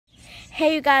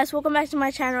Hey you guys, welcome back to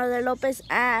my channel, De Lopez,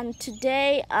 and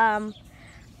today I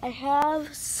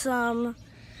have some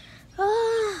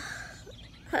I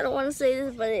don't want to say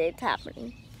this, but it's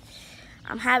happening.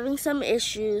 I'm having some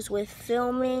issues with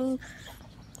filming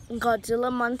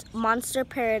Godzilla Monster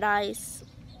Paradise.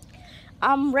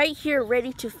 I'm right here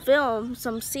ready to film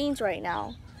some scenes right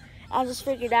now. I just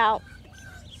figured out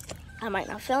I might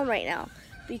not film right now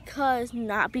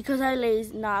not because I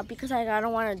lazy, not because I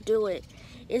don't want to do it.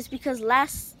 It's because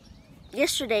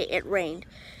yesterday it rained.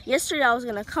 Yesterday I was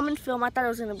gonna come and film. I thought it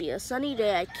was gonna be a sunny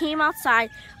day. I came outside,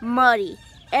 muddy,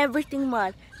 everything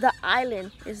mud. The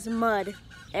island is mud,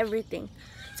 everything.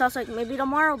 So I was like, maybe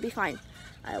tomorrow will be fine.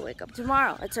 I wake up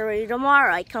tomorrow. It's already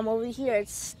tomorrow. I come over here.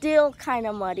 It's still kind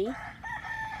of muddy.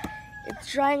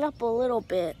 It's drying up a little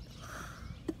bit.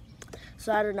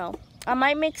 So I don't know. I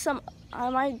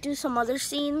might do some other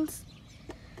scenes,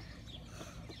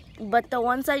 but the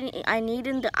ones I need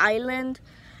in the island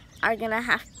are gonna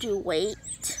have to wait.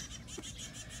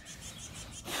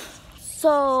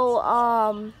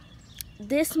 So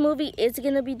this movie is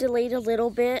gonna be delayed a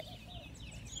little bit,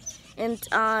 and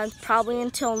probably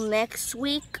until next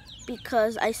week,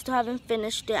 because I still haven't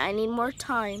finished it. I need more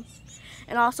time,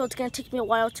 and also it's gonna take me a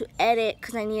while to edit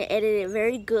because I need to edit it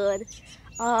very good.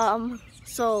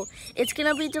 So it's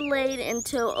gonna be delayed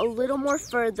until a little more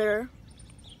further.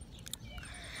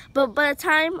 But by the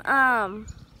time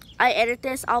I edit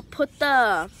this, I'll put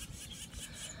the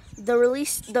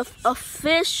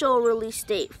official release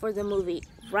date for the movie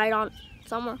right on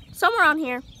somewhere on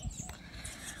here.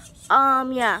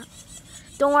 Yeah,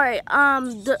 don't worry.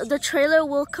 The trailer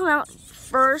will come out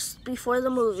first before the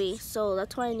movie, so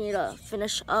that's why I need to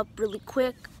finish up really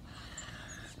quick.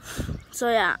 So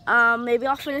yeah, maybe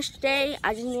I'll finish today.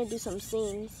 I just need to do some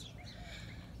scenes.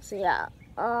 So yeah,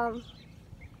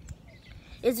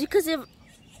 it's because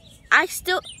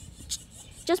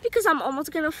just because I'm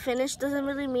almost gonna finish doesn't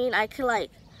really mean I could like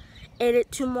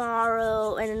edit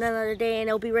tomorrow and another day and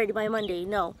it'll be ready by Monday.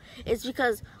 No, it's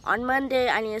because on Monday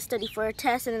I need to study for a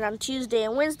test, and then on Tuesday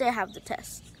and Wednesday I have the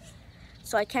test.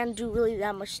 So I can't do really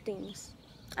that much things.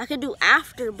 I could do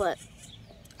after, but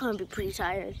I'm gonna be pretty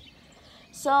tired.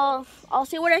 So I'll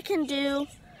see what I can do.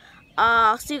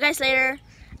 I'll see you guys later,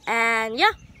 and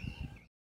yeah.